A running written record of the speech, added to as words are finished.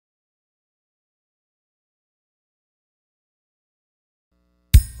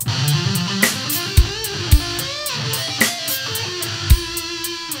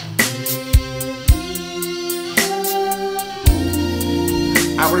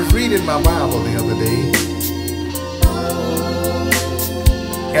was reading my Bible the other day,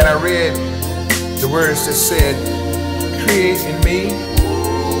 and I read the words that said, "Create in me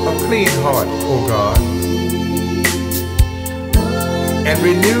a clean heart, O God, and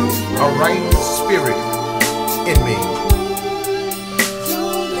renew a right spirit in me."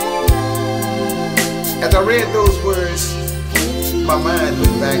 As I read those words, my mind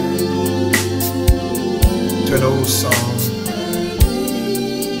went back to an old song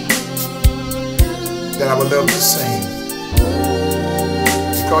that I would love to sing.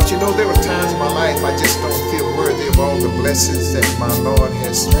 Because you know, there were times in my life I just don't feel worthy of all the blessings that my Lord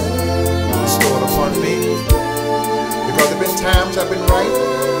has bestowed upon me. Because there have been times I've been right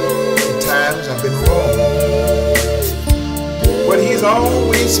and times I've been wrong. But He's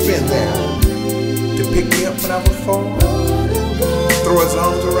always been there to pick me up when I would fall, throw His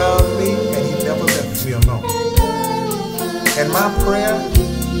arms around me, and He never left me alone. And my prayer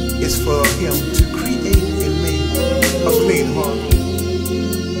is for Him to create in me a clean heart.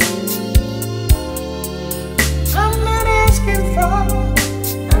 I'm not asking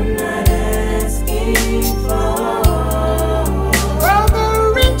for